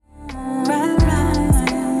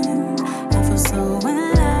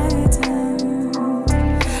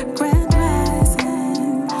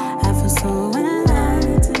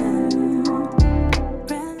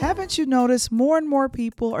haven't you noticed more and more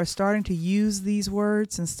people are starting to use these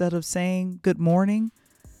words instead of saying good morning?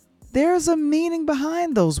 There's a meaning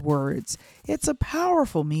behind those words. It's a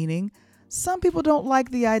powerful meaning. Some people don't like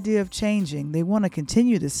the idea of changing. They want to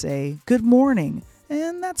continue to say good morning,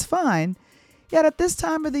 and that's fine. Yet at this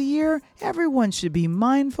time of the year, everyone should be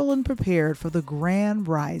mindful and prepared for the grand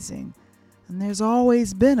rising. And there's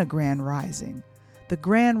always been a grand rising. The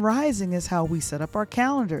grand rising is how we set up our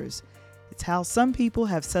calendars. It's how some people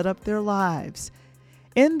have set up their lives.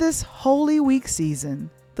 In this Holy Week season,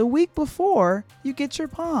 the week before, you get your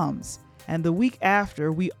palms. And the week after,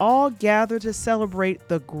 we all gather to celebrate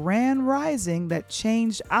the grand rising that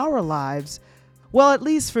changed our lives. Well, at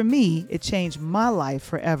least for me, it changed my life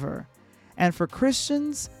forever. And for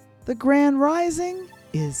Christians, the grand rising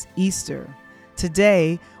is Easter.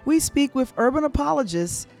 Today, we speak with urban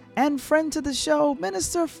apologist and friend to the show,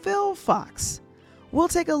 Minister Phil Fox. We'll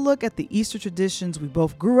take a look at the Easter traditions we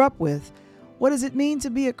both grew up with. What does it mean to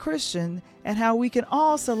be a Christian, and how we can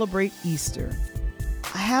all celebrate Easter?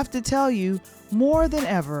 I have to tell you, more than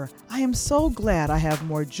ever, I am so glad I have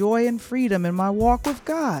more joy and freedom in my walk with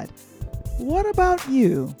God. What about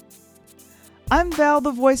you? I'm Val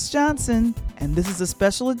the Voice Johnson, and this is a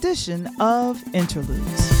special edition of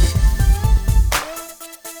Interludes.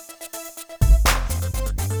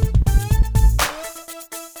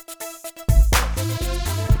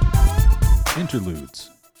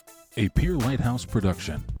 Interludes, a Peer Lighthouse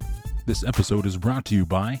production. This episode is brought to you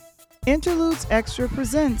by Interludes Extra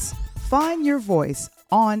presents Find Your Voice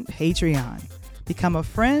on Patreon. Become a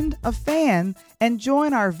friend, a fan, and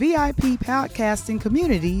join our VIP podcasting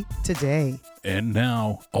community today. And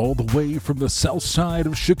now, all the way from the south side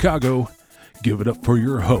of Chicago, give it up for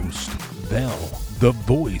your host, Val the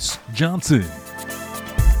Voice Johnson.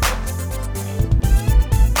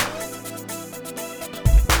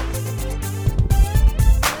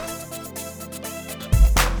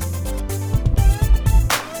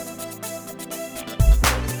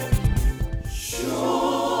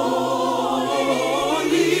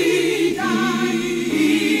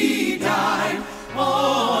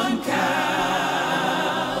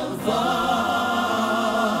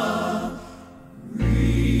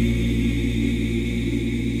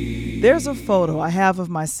 There's a photo I have of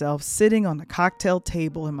myself sitting on a cocktail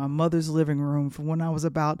table in my mother's living room from when I was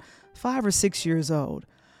about 5 or 6 years old.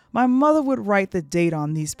 My mother would write the date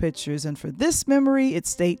on these pictures, and for this memory, it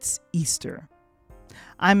states Easter.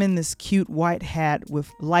 I'm in this cute white hat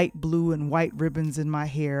with light blue and white ribbons in my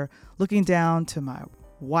hair, looking down to my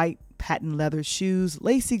white patent leather shoes,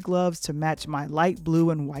 lacy gloves to match my light blue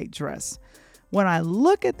and white dress. When I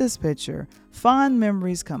look at this picture, fond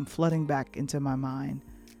memories come flooding back into my mind.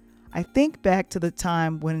 I think back to the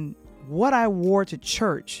time when what I wore to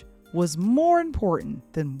church was more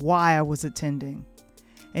important than why I was attending.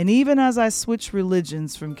 And even as I switched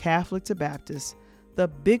religions from Catholic to Baptist, the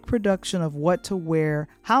big production of what to wear,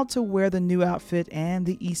 how to wear the new outfit, and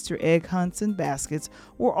the Easter egg hunts and baskets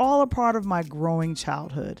were all a part of my growing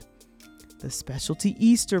childhood. The specialty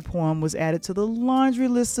Easter poem was added to the laundry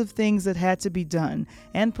list of things that had to be done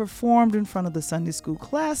and performed in front of the Sunday school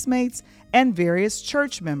classmates and various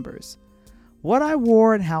church members. What I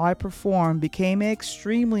wore and how I performed became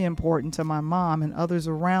extremely important to my mom and others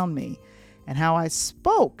around me, and how I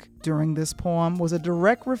spoke during this poem was a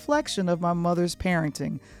direct reflection of my mother's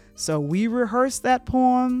parenting. So we rehearsed that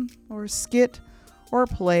poem or skit or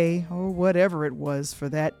play or whatever it was for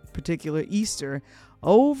that particular Easter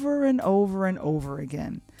over and over and over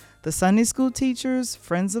again. The Sunday school teachers,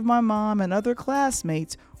 friends of my mom, and other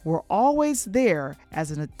classmates were always there as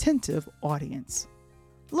an attentive audience.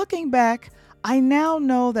 Looking back, I now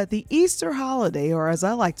know that the Easter holiday, or as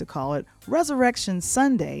I like to call it, Resurrection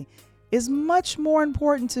Sunday, is much more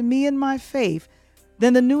important to me and my faith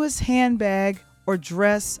than the newest handbag or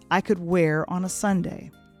dress I could wear on a Sunday.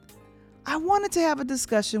 I wanted to have a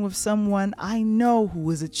discussion with someone I know who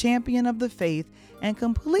is a champion of the faith and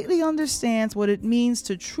completely understands what it means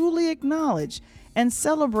to truly acknowledge and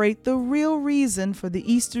celebrate the real reason for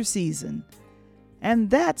the Easter season.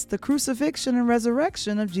 And that's the crucifixion and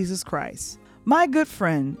resurrection of Jesus Christ. My good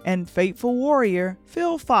friend and faithful warrior,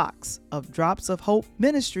 Phil Fox of Drops of Hope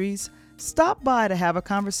Ministries, stopped by to have a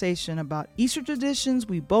conversation about Easter traditions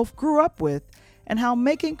we both grew up with and how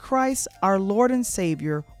making Christ our Lord and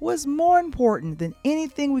Savior was more important than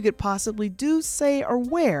anything we could possibly do, say, or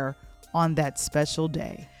wear on that special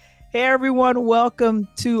day. Hey everyone, welcome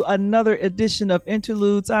to another edition of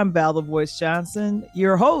Interludes. I'm Val the Voice Johnson,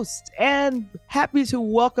 your host, and happy to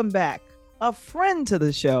welcome back a friend to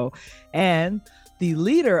the show and the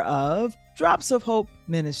leader of Drops of Hope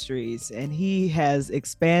Ministries, and he has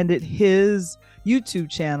expanded his YouTube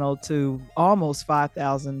channel to almost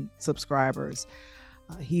 5,000 subscribers.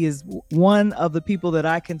 He is one of the people that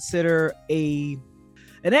I consider an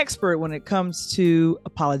expert when it comes to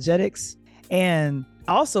apologetics. And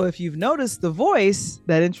also, if you've noticed, the voice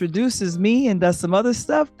that introduces me and does some other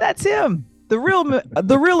stuff, that's him, the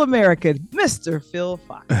real American, Mr. Phil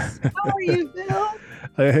Fox. How are you, Phil?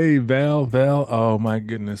 Hey, Val. Oh my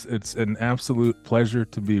goodness. It's an absolute pleasure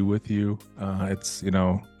to be with you. It's,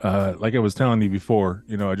 like I was telling you before,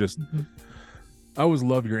 I always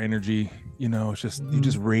love your energy. It's just, you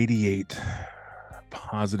just radiate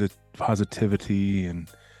positivity, and,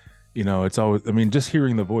 it's always, just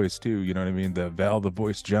hearing the voice too, you know what I mean? The Val, the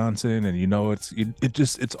voice Johnson, and,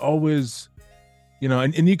 it's always,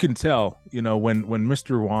 and you can tell, when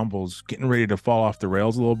Mr. Womble's getting ready to fall off the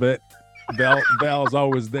rails a little bit, Val's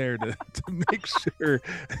always there to make sure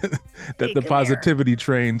that the positivity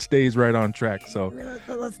train stays right on track. So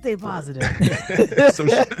let's stay positive.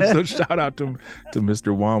 so shout out to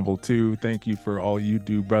Mr. Womble too. Thank you for all you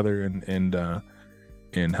do, brother,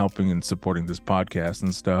 and helping and supporting this podcast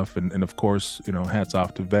and stuff. And of course, hats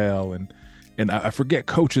off to Val, and I forget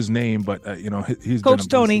Coach's name, but he's Coach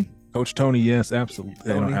Tony. Coach Tony, yes,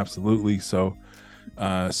 absolutely, absolutely. So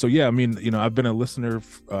yeah, I've been a listener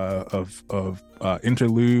of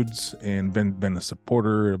Interludes, and been a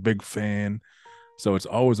supporter, a big fan. So it's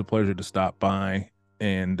always a pleasure to stop by.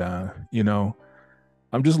 And I'm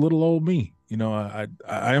just little old me. I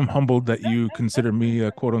am humbled that you consider me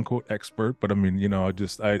a quote unquote expert, but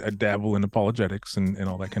I dabble in apologetics and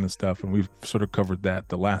all that kind of stuff, and we've sort of covered that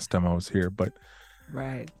the last time I was here. But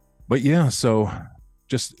yeah, so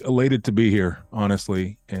just elated to be here,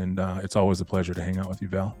 honestly, and it's always a pleasure to hang out with you,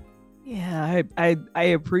 Val. Yeah, I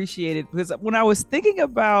appreciate it, because when I was thinking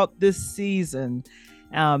about this season,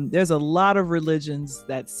 there's a lot of religions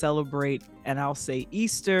that celebrate, and I'll say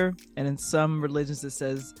Easter, and in some religions it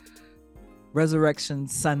says Resurrection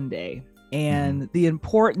Sunday. And the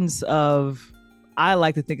importance of, I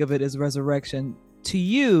like to think of it as resurrection. To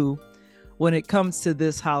you, when it comes to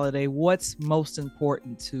this holiday, what's most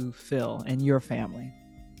important to Phil and your family?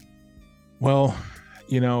 Well,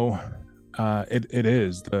 it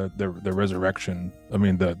is the resurrection.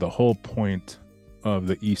 The whole point of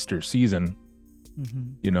the Easter season,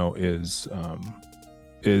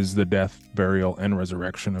 is the death, burial, and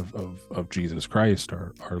resurrection of Jesus Christ,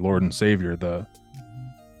 our Lord and Savior, the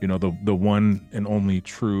one and only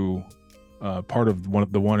true part of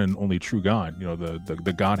the one and only true God,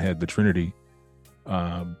 the Godhead, the Trinity.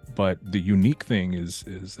 But the unique thing is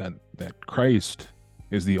that Christ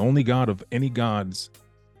is the only God of any gods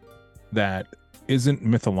that isn't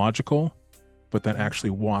mythological, but that actually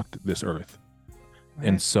walked this earth. Right.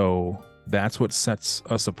 And so that's what sets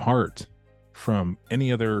us apart from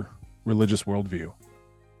any other religious worldview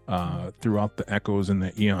throughout the echoes and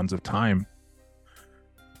the eons of time.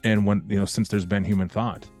 And when, since there's been human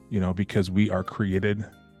thought, because we are created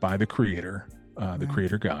by the Creator, the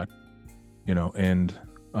Creator God, and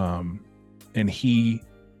he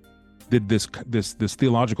did this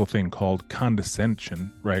theological thing called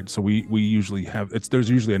condescension, right? So we usually have, there's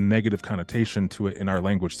usually a negative connotation to it in our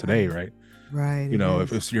language today, right? Right.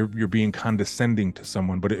 If you're being condescending to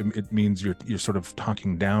someone, but it means you're sort of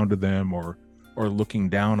talking down to them or looking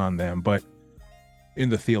down on them. But in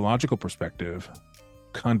the theological perspective,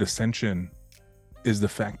 condescension is the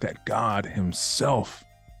fact that God himself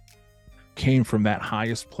came from that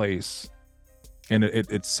highest place. And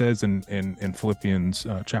it says in Philippians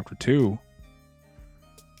chapter 2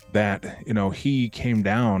 that, he came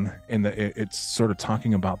down, and it's sort of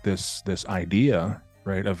talking about this idea,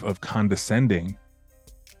 right, of condescending,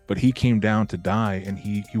 but he came down to die, and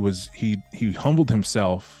he humbled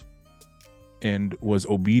himself and was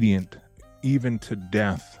obedient even to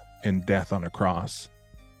death, and death on a cross.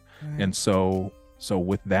 Right. And so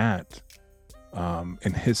with that,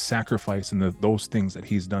 and his sacrifice and those things that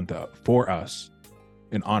he's done for us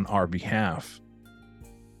and on our behalf,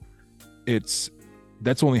 that's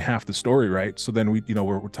only half the story, right? So then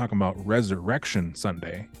we're talking about Resurrection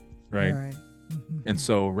Sunday, right? Right. Mm-hmm. And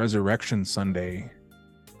so Resurrection Sunday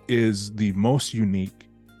is the most unique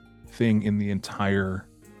thing in the entire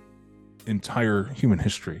human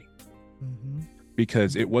history. Mm-hmm.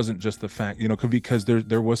 Because it wasn't just the fact, because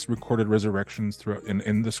there was recorded resurrections throughout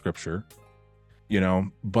in the scripture,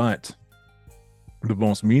 but the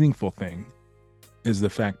most meaningful thing is the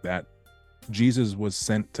fact that Jesus was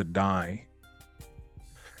sent to die,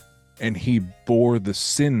 and he bore the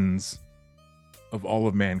sins of all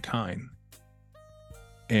of mankind.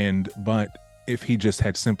 But if he just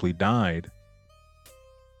had simply died,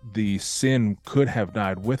 the sin could have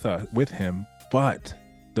died with him, but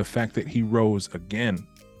the fact that he rose again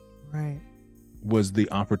Right. was the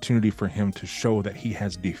opportunity for him to show that he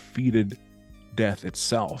has defeated death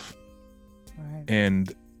itself. Right.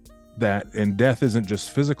 And death isn't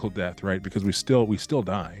just physical death, right? Because we still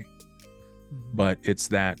die, but it's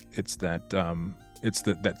that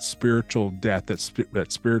spiritual death, that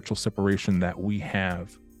spiritual separation that we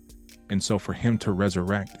have. And so for him to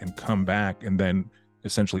resurrect and come back and then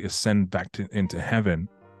essentially ascend back into heaven,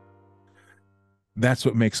 that's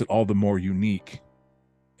what makes it all the more unique.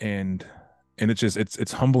 And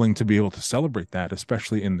it's humbling to be able to celebrate that,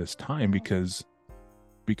 especially in this time, because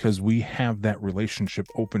we have that relationship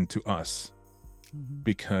open to us.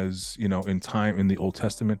 Because, in the Old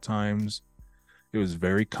Testament times, it was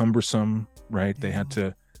very cumbersome, right? They had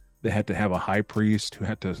to have a high priest who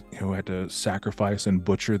had to sacrifice and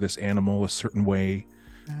butcher this animal a certain way.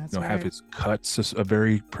 That's have his cuts a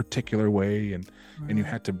very particular way, and you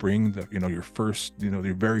had to bring your first,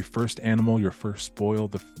 your very first animal, your first spoil,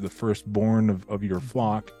 the firstborn of your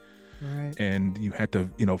flock, right. And you had to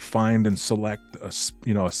find and select a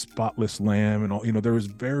spotless lamb, and all. There was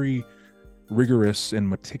very rigorous and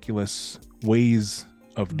meticulous ways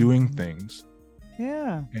of doing things,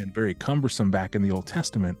 and very cumbersome back in the Old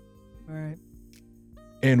Testament, right.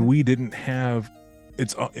 And we didn't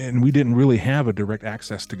really have a direct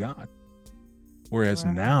access to God. Whereas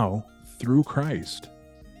now, through Christ,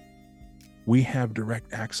 we have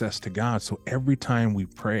direct access to God. So every time we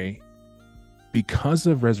pray, because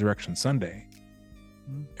of Resurrection Sunday,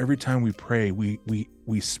 every time we pray, we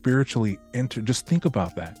spiritually enter. Just think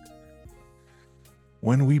about that.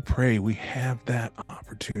 When we pray, we have that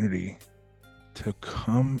opportunity to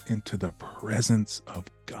come into the presence of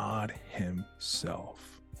God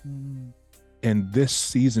himself. And this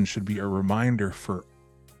season should be a reminder for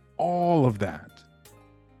all of that,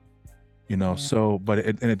 so, but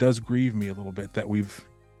it does grieve me a little bit that we've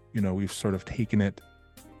sort of taken it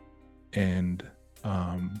and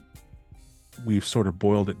we've sort of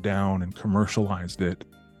boiled it down and commercialized it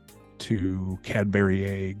to Cadbury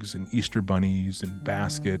eggs and Easter bunnies and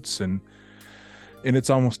baskets, and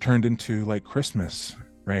it's almost turned into like Christmas.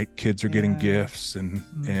 Right, kids are getting gifts and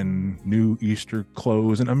new Easter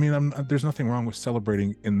clothes, and I mean, there's nothing wrong with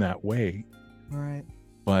celebrating in that way, right?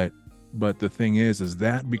 But the thing is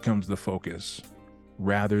that becomes the focus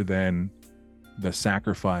rather than the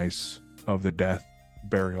sacrifice of the death,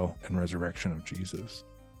 burial, and resurrection of Jesus.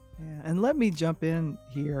 Yeah, and let me jump in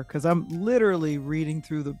here because I'm literally reading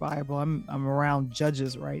through the Bible. I'm around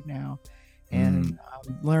Judges right now. And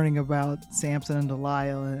I'm learning about Samson and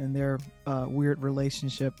Delilah and their weird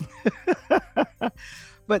relationship.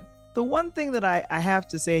 But the one thing that I have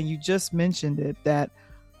to say, and you just mentioned it, that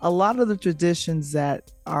a lot of the traditions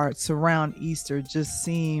that surround Easter just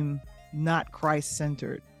seem not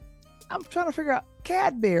Christ-centered. I'm trying to figure out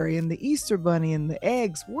Cadbury and the Easter bunny and the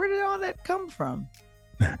eggs. Where did all that come from?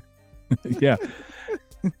 Yeah.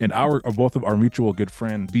 And both of our mutual good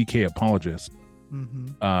friend, BK Apologist,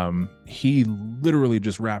 he literally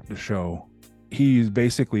just wrapped the show. He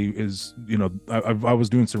basically is, I was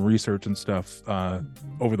doing some research and stuff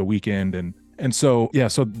over the weekend, and so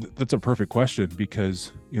that's a perfect question,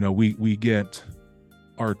 because we get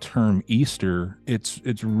our term Easter. It's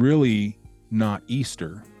really not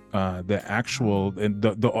Easter. The actual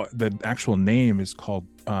the actual name is called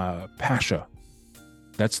Pascha.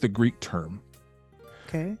 That's the Greek term.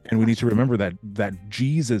 Okay. And we need to remember that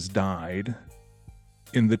Jesus died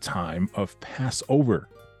in the time of Passover.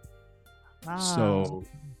 So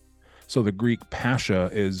the Greek Pascha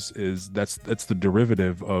is that's the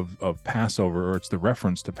derivative of Passover, or it's the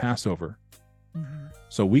reference to Passover.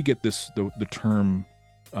 So we get the term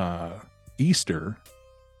Easter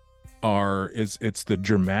it's the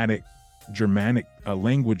Germanic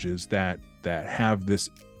languages that have this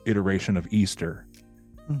iteration of Easter.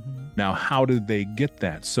 Now, how did they get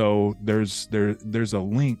that? So there's a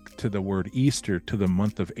link to the word Easter to the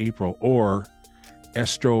month of April, or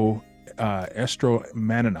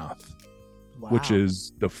Estromananoth, which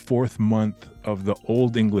is the 4th month of the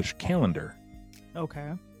Old English calendar.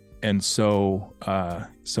 Okay. And so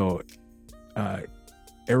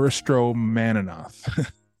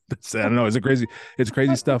Aristro-Mananoth. I don't know. It's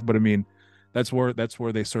crazy stuff, but I mean, that's where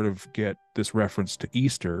they sort of get this reference to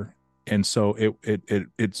Easter. And so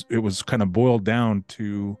it was kind of boiled down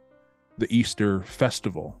to the Easter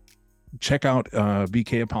festival. Check out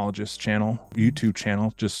BK Apologist channel, YouTube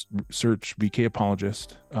channel. Just search BK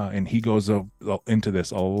Apologist, and he goes into this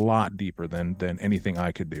a lot deeper than anything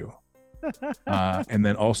I could do. And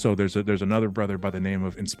then also there's another brother by the name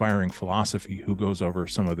of Inspiring Philosophy who goes over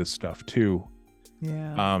some of this stuff too.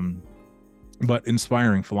 Yeah. But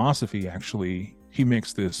Inspiring Philosophy, actually, he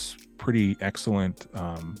makes this pretty excellent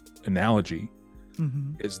analogy,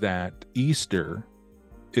 is that Easter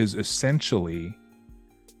is essentially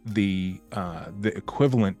the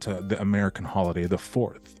equivalent to the American holiday, the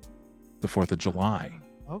 4th of July.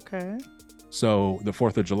 Okay. So the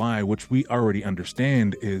 4th of July, which we already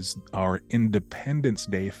understand, is our Independence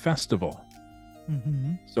Day festival.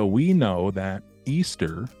 So we know that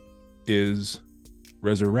Easter is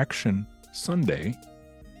Resurrection Sunday.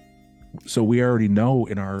 So we already know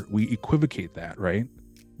we equivocate that, right?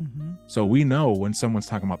 So we know when someone's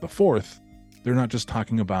talking about the 4th, they're not just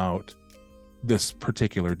talking about this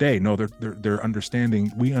particular day. No, they're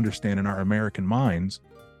understanding. We understand in our American minds,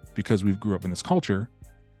 because we grew up in this culture,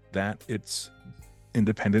 that it's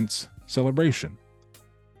independence celebration,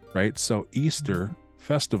 right? So Easter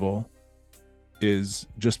festival is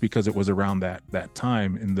just because it was around that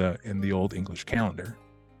time in the old English calendar.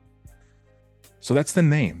 So that's the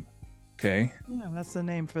name. Okay. Yeah, that's the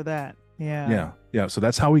name for that. Yeah. Yeah. So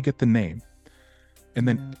that's how we get the name. And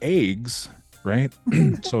then eggs, right?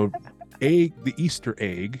 So the Easter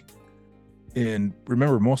egg, and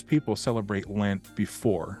remember, most people celebrate Lent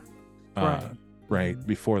before, right?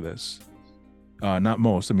 Before this. Not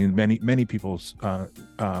most. I mean, many people's,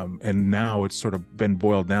 and now it's sort of been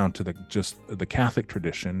boiled down to the Catholic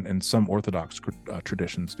tradition, and some Orthodox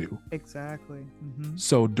traditions do. Exactly.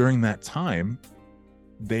 So during that time,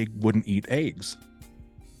 they wouldn't eat eggs.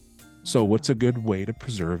 So what's a good way to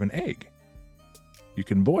preserve an egg? You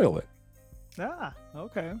can boil it.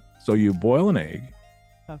 Okay. So you boil an egg.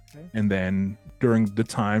 Okay. And then during the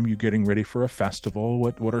time you're getting ready for a festival,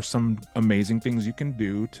 what are some amazing things you can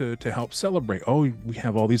do to help celebrate? Oh, we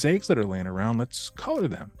have all these eggs that are laying around. Let's color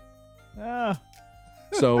them.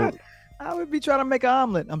 So I would be trying to make an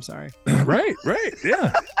omelet. I'm sorry. Right.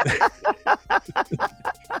 Yeah.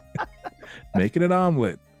 Making an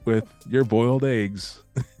omelet with your boiled eggs.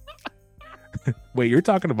 Wait, you're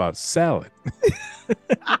talking about salad.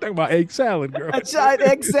 You're talking about egg salad, girl. I tried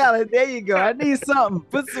egg salad. There you go. I need something.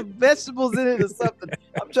 Put some vegetables in it or something.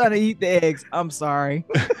 I'm trying to eat the eggs. I'm sorry.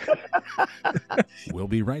 We'll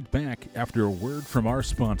be right back after a word from our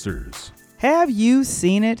sponsors. Have you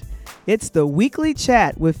seen it? It's the weekly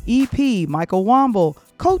chat with EP Michael Womble,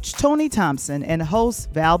 Coach Tony Thompson, and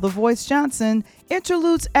host Val the Voice Johnson.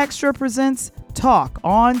 Interludes Extra presents Talk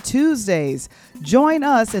on Tuesdays. Join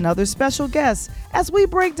us and other special guests as we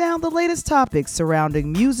break down the latest topics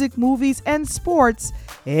surrounding music, movies, and sports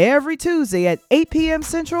every Tuesday at 8 p.m.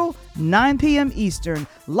 Central, 9 p.m. Eastern,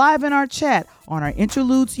 live in our chat on our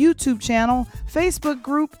Interludes YouTube channel, Facebook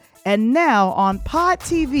group, and now on Pod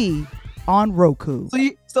TV on Roku.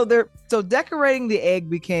 So decorating the egg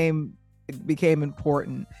became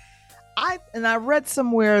important. I read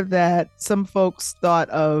somewhere that some folks thought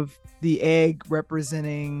of the egg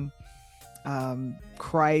representing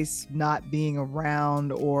Christ not being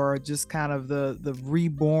around, or just kind of the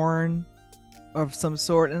reborn of some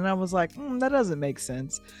sort. And I was like, that doesn't make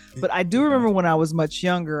sense. But I do remember when I was much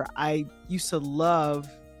younger, I used to love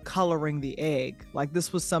coloring the egg. Like,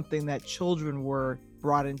 this was something that children were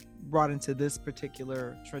brought into this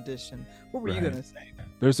particular tradition. What were you going to say?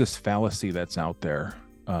 There's this fallacy that's out there.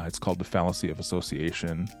 It's called the fallacy of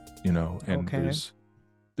association, and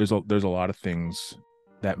there's a lot of things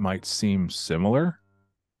that might seem similar,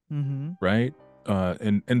 right?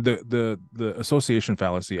 And the association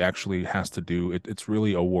fallacy actually has to do, it's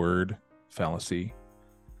really a word fallacy.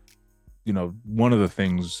 One of the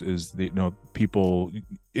things is people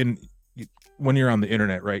when you're on the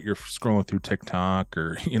internet, right, you're scrolling through TikTok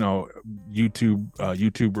or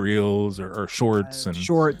YouTube reels or shorts and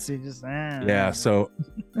shorts. You just so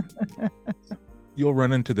you'll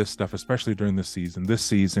run into this stuff, especially during this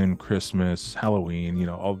season, Christmas, Halloween,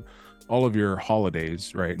 all of your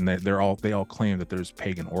holidays, right? And they all claim that there's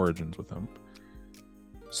pagan origins with them.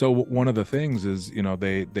 So one of the things is,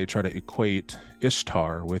 they try to equate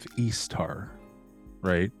Ishtar with Easter,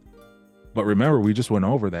 right? But remember, we just went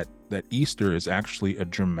over that Easter is actually a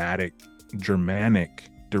Germanic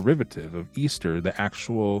derivative of Easter. The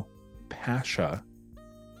actual Pascha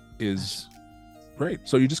is right.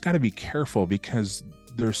 So you just got to be careful, because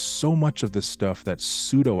there's so much of this stuff that's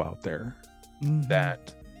pseudo out there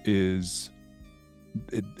that is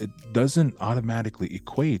it doesn't automatically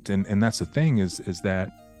equate. And that's the thing is that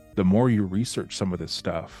the more you research some of this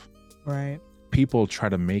stuff, right, people try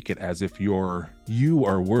to make it as if you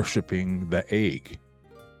are worshiping the egg,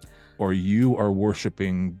 or you are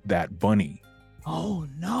worshiping that bunny. Oh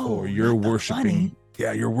no! Or you're worshiping,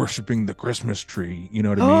 you're worshiping the Christmas tree. You know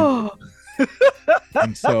what I mean?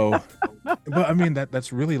 And so But I mean,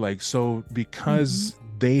 that's really like, so because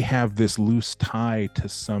they have this loose tie to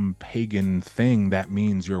some pagan thing, that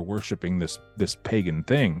means you're worshiping this pagan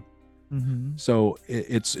thing. Mm-hmm. So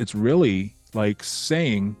it's really like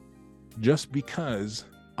saying, just because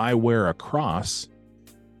I wear a cross,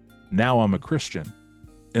 now I'm a Christian.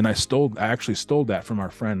 And I actually stole that from our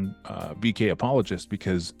friend BK Apologist,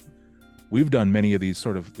 because we've done many of these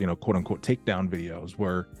sort of, quote unquote takedown videos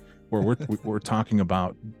where we're talking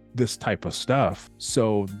about this type of stuff.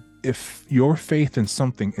 So if your faith in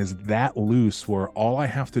something is that loose, where all I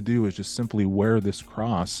have to do is just simply wear this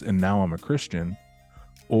cross and now I'm a Christian,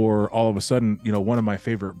 or all of a sudden, one of my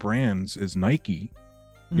favorite brands is Nike.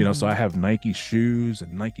 So I have Nike shoes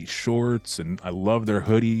and Nike shorts, and I love their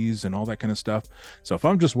hoodies and all that kind of stuff. So if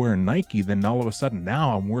I'm just wearing Nike, then all of a sudden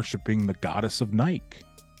now I'm worshiping the goddess of Nike.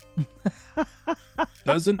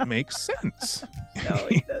 Doesn't make sense. No,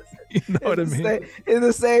 it doesn't. You know what I mean? In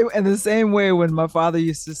the same way, when my father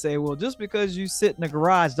used to say, well, just because you sit in the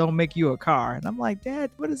garage don't make you a car. And I'm like, Dad,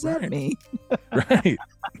 what does that mean? Right.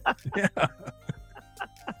 Yeah.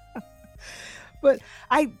 But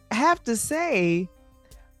I have to say,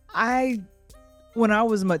 when I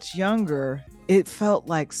was much younger, it felt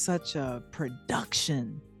like such a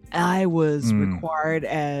production. I was required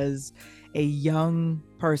as a young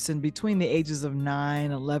person between the ages of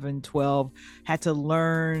 9, 11, 12, had to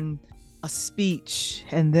learn a speech,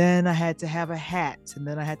 and then I had to have a hat, and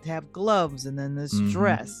then I had to have gloves, and then this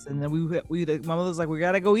dress, and then my mother's like, we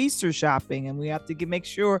got to go Easter shopping, and we have to make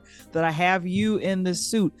sure that I have you in the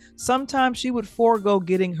suit. Sometimes she would forego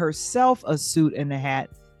getting herself a suit and a hat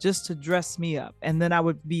just to dress me up. And then I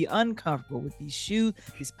would be uncomfortable with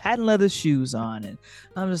these patent leather shoes on. And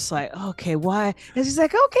I'm just like, okay, why? And she's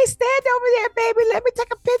like, okay, stand over there, baby. Let me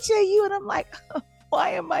take a picture of you. And I'm like,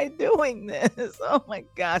 why am I doing this? Oh my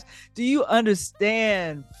gosh. Do you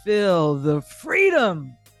understand, Phil, the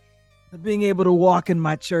freedom of being able to walk in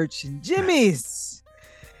my church in Jimmy's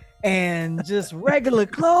and just regular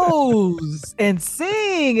clothes and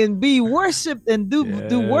sing and be worshiped and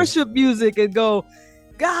do worship music and go,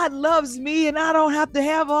 God loves me and I don't have to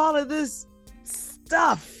have all of this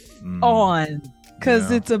stuff on,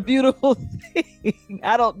 because it's a beautiful thing.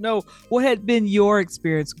 I don't know what had been your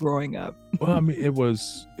experience growing up. Well, I mean, it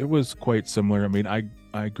was quite similar. I mean,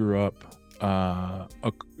 I grew up,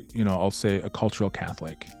 I'll say a cultural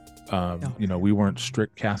Catholic. We weren't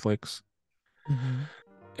strict Catholics.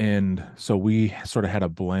 And so we sort of had a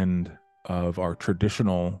blend of our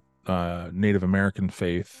traditional Native American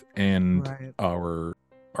faith and our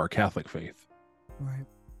Catholic faith. Right.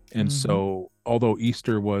 And so although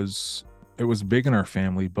Easter was big in our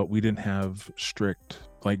family, but we didn't have strict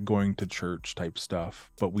like going to church type stuff,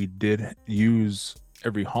 but we did use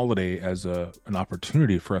every holiday as an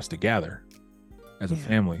opportunity for us to gather as a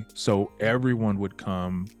family. So everyone would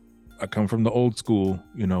come. I come from the old school,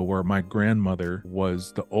 where my grandmother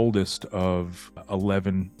was the oldest of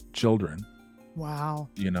 11 children. Wow.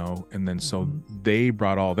 And then so they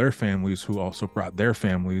brought all their families, who also brought their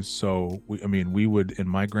families. So we would, in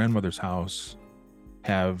my grandmother's house,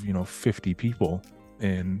 have 50 people,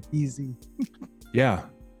 and easy. Yeah,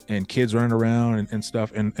 and kids running around and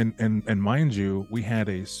stuff. And mind you, we had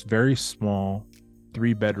a very small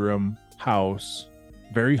 3-bedroom house,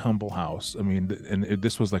 very humble house. I mean,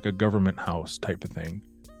 this was like a government house type of thing.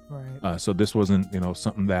 Right. So this wasn't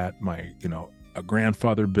something that my a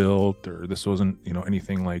grandfather built, or this wasn't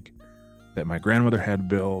anything like that my grandmother had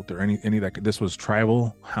built, or any that. This was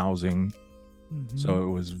tribal housing. So it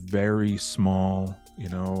was very small.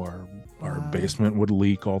 Our basement would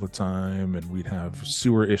leak all the time, and we'd have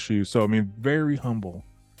sewer issues. So I mean, very humble,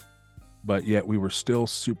 but yet we were still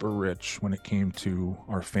super rich when it came to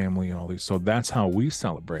our family and all these. So that's how we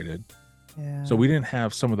celebrated. Yeah. So we didn't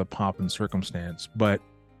have some of the pomp and circumstance, but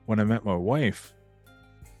when I met my wife,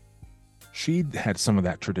 she had some of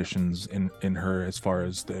that traditions in her, as far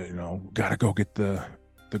as gotta go get the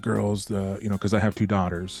girls, because I have 2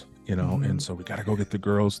 daughters, and so we gotta go get the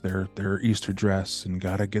girls their Easter dress, and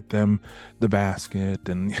gotta get them the basket,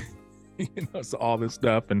 and so all this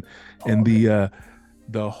stuff, and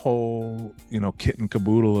the whole kit and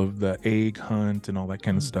caboodle of the egg hunt and all that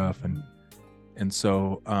kind of stuff, and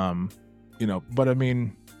so but I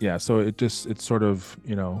mean, yeah, so it's sort of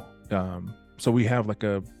so we have like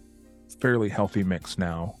a fairly healthy mix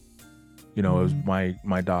now, as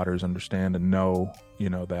my daughters understand and know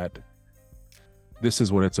that this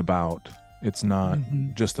is what it's about. It's not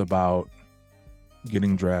just about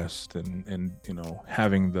getting dressed and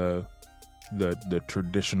having the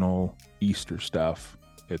traditional Easter stuff.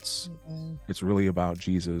 It's really about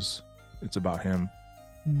Jesus. It's about him.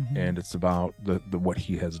 and it's about the what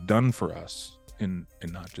he has done for us, and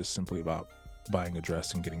not just simply about buying a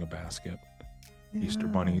dress and getting a basket, Easter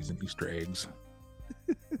bunnies and Easter eggs.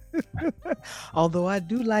 Although I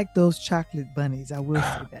do like those chocolate bunnies, I will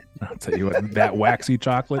say that. I'll tell you what, that waxy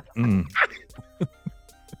chocolate.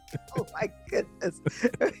 Oh my goodness.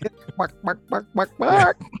 Bark, bark, bark, bark,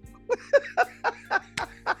 bark.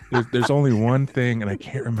 There's only one thing, and I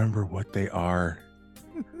can't remember what they are,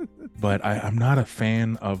 but I'm not a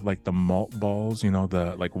fan of like the malt balls,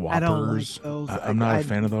 the like Whoppers. I don't like those. I'm not a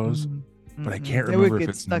fan of those, but I can't remember if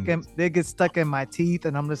it's they get stuck in my teeth,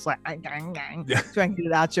 and I'm just like trying to get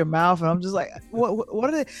it out your mouth, and I'm just like, what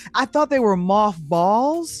are they? I thought they were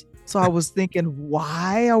mothballs. So I was thinking,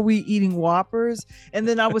 why are we eating Whoppers? And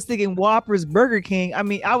then I was thinking Whoppers, Burger King. I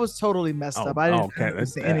mean, I was totally messed up. I didn't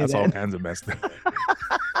understand any of that. That's all kinds of messed up.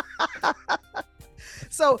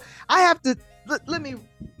 So I have to let me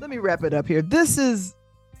wrap it up here.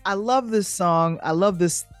 I love this song. I love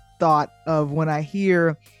this thought of when I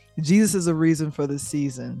hear Jesus is a reason for the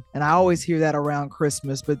season. And I always hear that around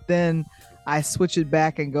Christmas, but then I switch it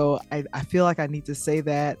back and go, I feel like I need to say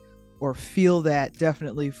that or feel that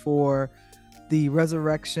definitely for the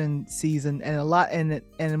resurrection season.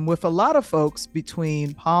 And with a lot of folks,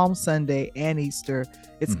 between Palm Sunday and Easter,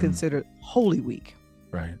 it's considered Holy Week.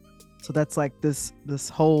 Right. So that's like this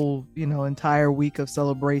whole, entire week of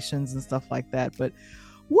celebrations and stuff like that. But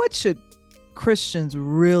what should Christians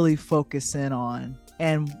really focus in on?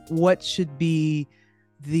 And what should be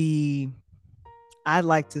I'd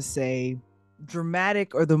like to say,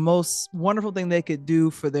 dramatic or the most wonderful thing they could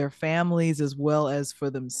do for their families as well as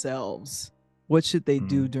for themselves? What should they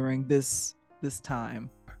do during this time?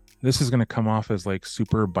 This is going to come off as like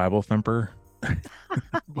super Bible thumper.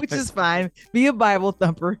 Which is fine. Be a Bible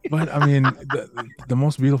thumper. But I mean, the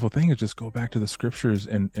most beautiful thing is just go back to the scriptures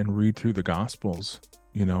and read through the Gospels,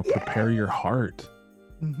 prepare your heart,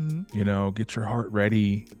 get your heart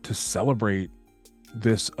ready to celebrate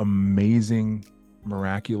this amazing,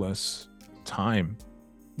 miraculous time,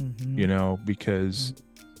 because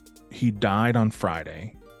he died on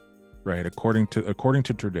Friday, right? According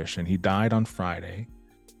to tradition, he died on Friday.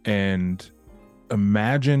 And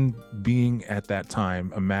imagine being at that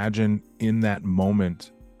time, imagine in that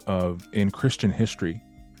moment in Christian history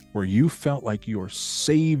where you felt like your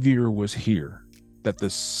Savior was here, that the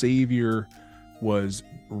Savior was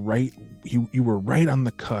right, you were right on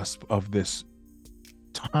the cusp of this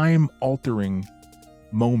time-altering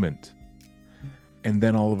moment. And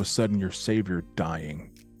then all of a sudden your Savior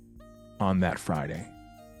dying on that Friday.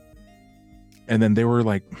 And then they were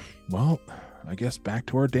like, well, I guess back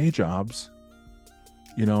to our day jobs,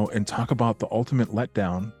 and talk about the ultimate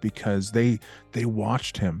letdown, because they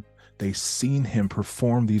watched him. They seen him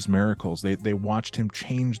perform these miracles. They watched him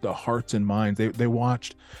change the hearts and minds. They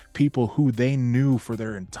watched people who they knew for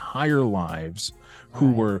their entire lives,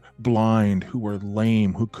 who were blind, who were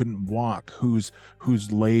lame, who couldn't walk, whose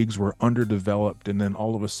legs were underdeveloped. And then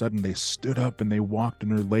all of a sudden they stood up and they walked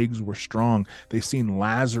and their legs were strong. They seen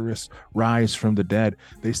Lazarus rise from the dead.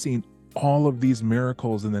 They seen all of these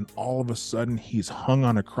miracles. And then all of a sudden he's hung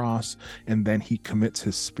on a cross, and then he commits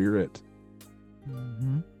his spirit.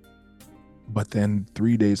 But then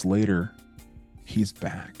 3 days later, he's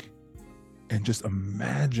back. And just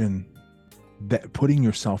imagine that, putting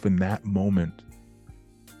yourself in that moment.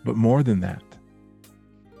 But more than that,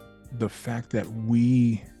 the fact that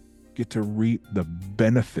we get to reap the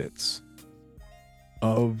benefits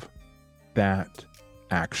of that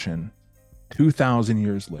action 2,000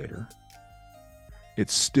 years later. It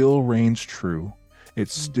still reigns true. It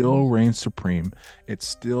still reigns supreme. It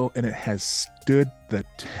has stood the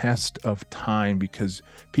test of time, because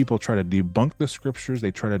people try to debunk the scriptures.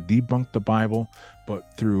 They try to debunk the Bible,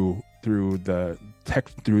 but through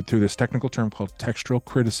this technical term called textual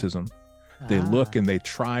criticism, they look and they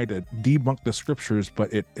try to debunk the scriptures,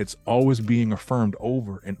 but it's always being affirmed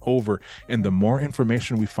over and over. And the more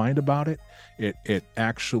information we find about it, it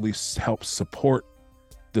actually helps support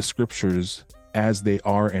the scriptures as they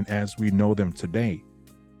are and as we know them today.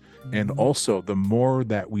 And also, the more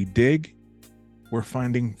that we dig, we're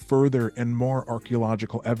finding further and more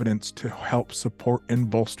archaeological evidence to help support and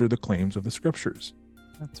bolster the claims of the scriptures.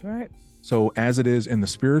 That's right. So as it is in the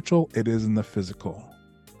spiritual, it is in the physical.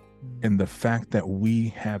 And the fact that we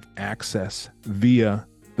have access via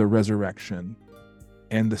the resurrection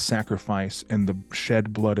and the sacrifice and the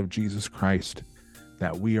shed blood of Jesus Christ,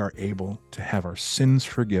 that we are able to have our sins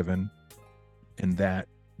forgiven, and that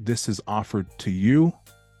this is offered to you,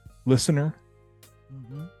 listener,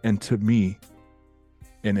 and to me.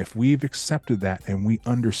 And if we've accepted that and we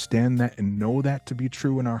understand that and know that to be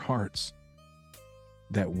true in our hearts,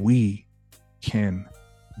 that we can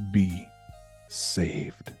be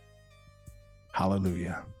saved.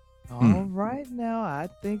 Hallelujah. All right, now I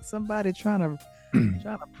think somebody trying to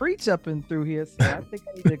preach up and through here. So I think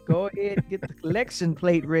I need to go ahead and get the collection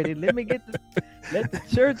plate ready. Let the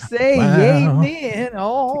church say Wow. amen.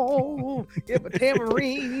 Oh, give a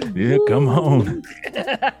tambourine. Yeah, come on.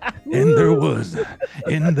 And there was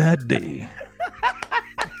in that day.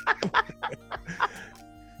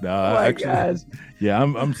 Gosh. Yeah,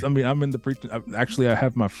 I'm in the preaching. Actually, I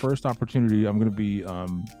have my first opportunity. I'm going to be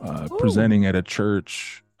presenting at a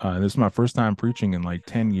church. This is my first time preaching in like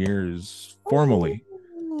 10 years formally.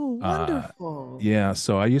 Ooh, wonderful. Yeah,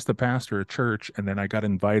 so I used to pastor a church, and then I got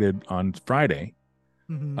invited on Friday,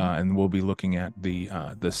 and we'll be looking at the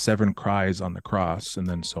 7 cries on the cross. And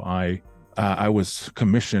then so I was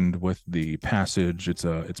commissioned with the passage.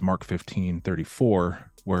 It's Mark 15:34,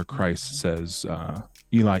 where Christ says,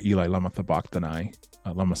 Eli, Eli, lama sabachthani,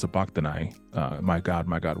 my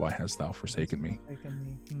God, why hast thou forsaken me?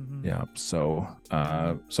 Yeah, so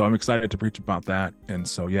I'm excited to preach about that. And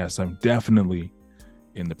so, yes, I'm definitely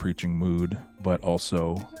in the preaching mood, but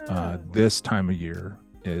also this time of year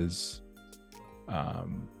is,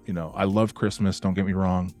 I love Christmas, don't get me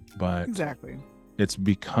wrong, but exactly, it's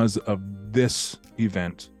because of this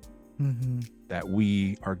event that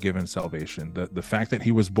we are given salvation. The fact that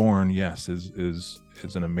he was born, yes, is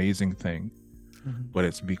an amazing thing, but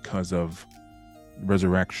it's because of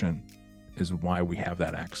resurrection is why we have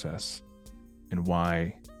that access and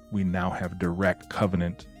why we now have direct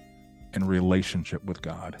covenant and relationship with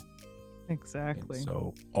God. Exactly. And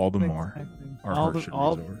so all the more our heart should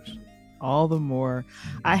rejoice. All the more.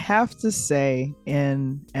 I have to say,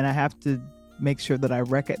 and I have to make sure that I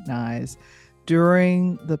recognize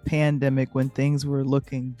during the pandemic when things were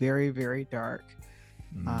looking very, very dark,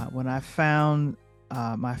 when I found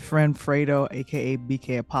my friend Fredo, aka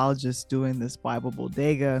BK Apologist, doing this Bible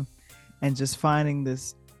Bodega and just finding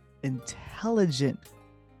this intelligent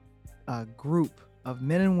group of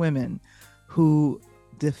men and women who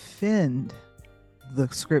defend the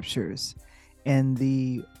scriptures and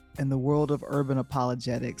the world of urban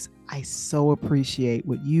apologetics. I so appreciate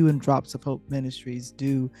what you and Drops of Hope Ministries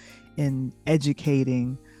do in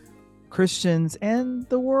educating Christians and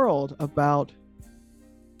the world about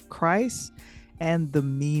Christ and the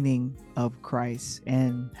meaning of Christ,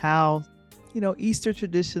 and how, Easter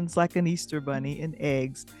traditions like an Easter bunny and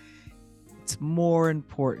eggs, it's more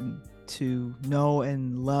important to know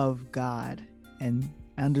and love God and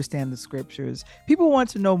understand the scriptures. People want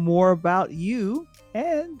to know more about you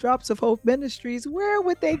and Drops of Hope Ministries. Where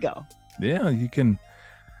would they go? Yeah, you can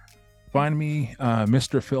find me,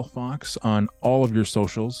 Mr. Phil Fox, on all of your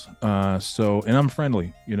socials. And I'm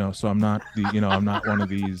friendly, so I'm not I'm not one of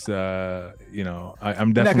these,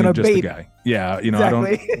 I'm definitely just a guy. Yeah. Exactly. I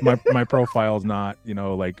don't, my profile is not,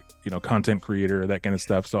 content creator, that kind of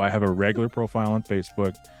stuff. So I have a regular profile on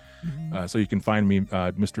Facebook. So you can find me,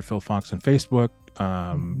 Mr. Phil Fox on Facebook,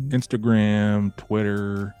 Instagram,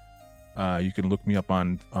 Twitter. You can look me up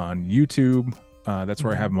on YouTube. That's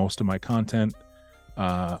where I have most of my content.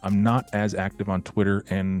 I'm not as active on Twitter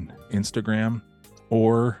and Instagram,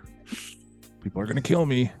 or people are going to kill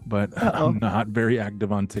me, but I'm not very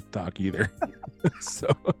active on TikTok either. So,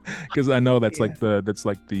 because I know that's like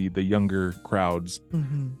the younger crowds.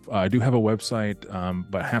 I do have a website,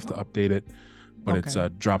 but I have to update it. But it's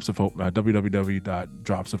Drops of Hope,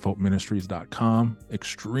 www.dropsofhopeministries.com.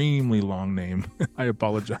 Extremely long name. I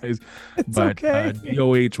apologize. But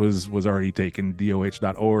DOH was already taken.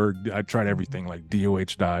 DOH.org. I tried everything like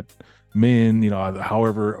DOH.min,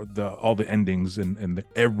 however, all the endings and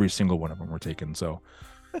every single one of them were taken. So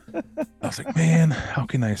I was like, man, how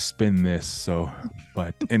can I spin this? So,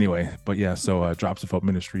 but anyway, so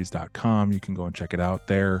dropsofhopeministries.com. You can go and check it out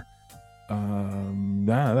there.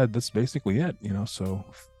 That's basically it, so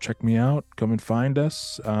check me out, come and find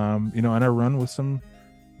us, and I run with some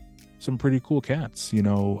pretty cool cats,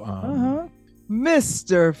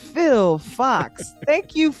 Mr. Phil Fox,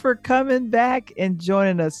 thank you for coming back and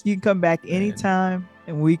joining us. You can come back anytime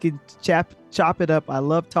and we can chop it up. I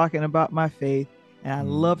love talking about my faith, and I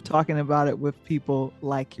love talking about it with people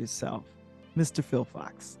like yourself, Mr. Phil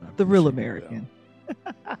Fox, the real American.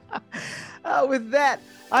 With that,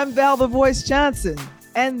 I'm Val the Voice Johnson,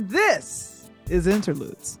 and this is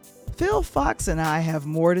Interludes. Phil Fox and I have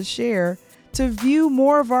more to share. To view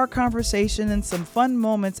more of our conversation and some fun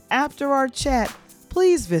moments after our chat,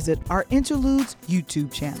 please visit our Interludes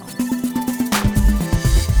YouTube channel.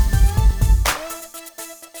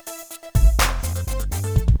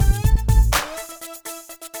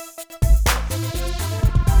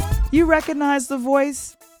 You recognize the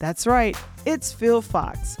voice? That's right. It's Phil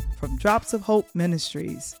Fox from Drops of Hope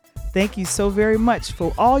Ministries. Thank you so very much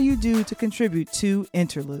for all you do to contribute to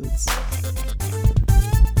Interludes.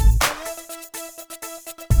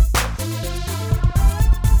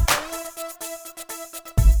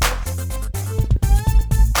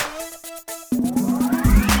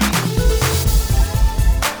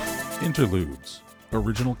 Interludes.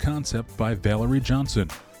 Original concept by Valerie Johnson.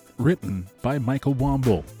 Written by Michael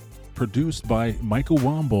Womble. Produced by Michael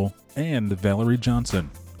Womble and Valerie Johnson.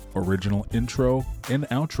 Original intro and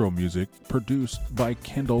outro music produced by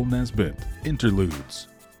Kendall Nesbitt. Interludes.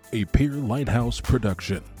 A Peer Lighthouse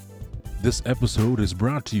production. This episode is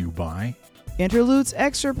brought to you by Interludes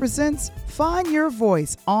Extra presents Find Your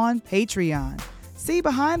Voice on Patreon. See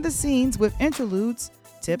behind the scenes with Interludes,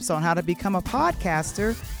 tips on how to become a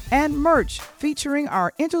podcaster, and merch featuring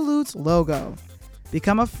our Interludes logo.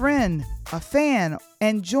 Become a friend, a fan,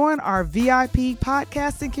 and join our VIP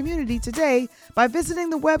podcasting community today by visiting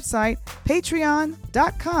the website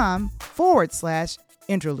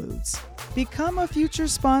patreon.com/interludes. Become a future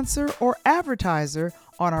sponsor or advertiser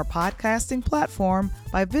on our podcasting platform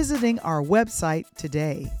by visiting our website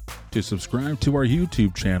today. To subscribe to our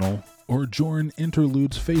YouTube channel or join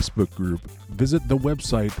Interludes Facebook group, visit the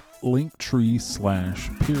website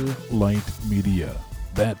linktree/peerlightmedia.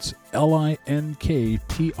 That's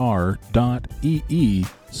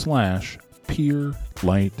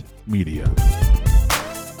linktr.ee/peerlightmedia.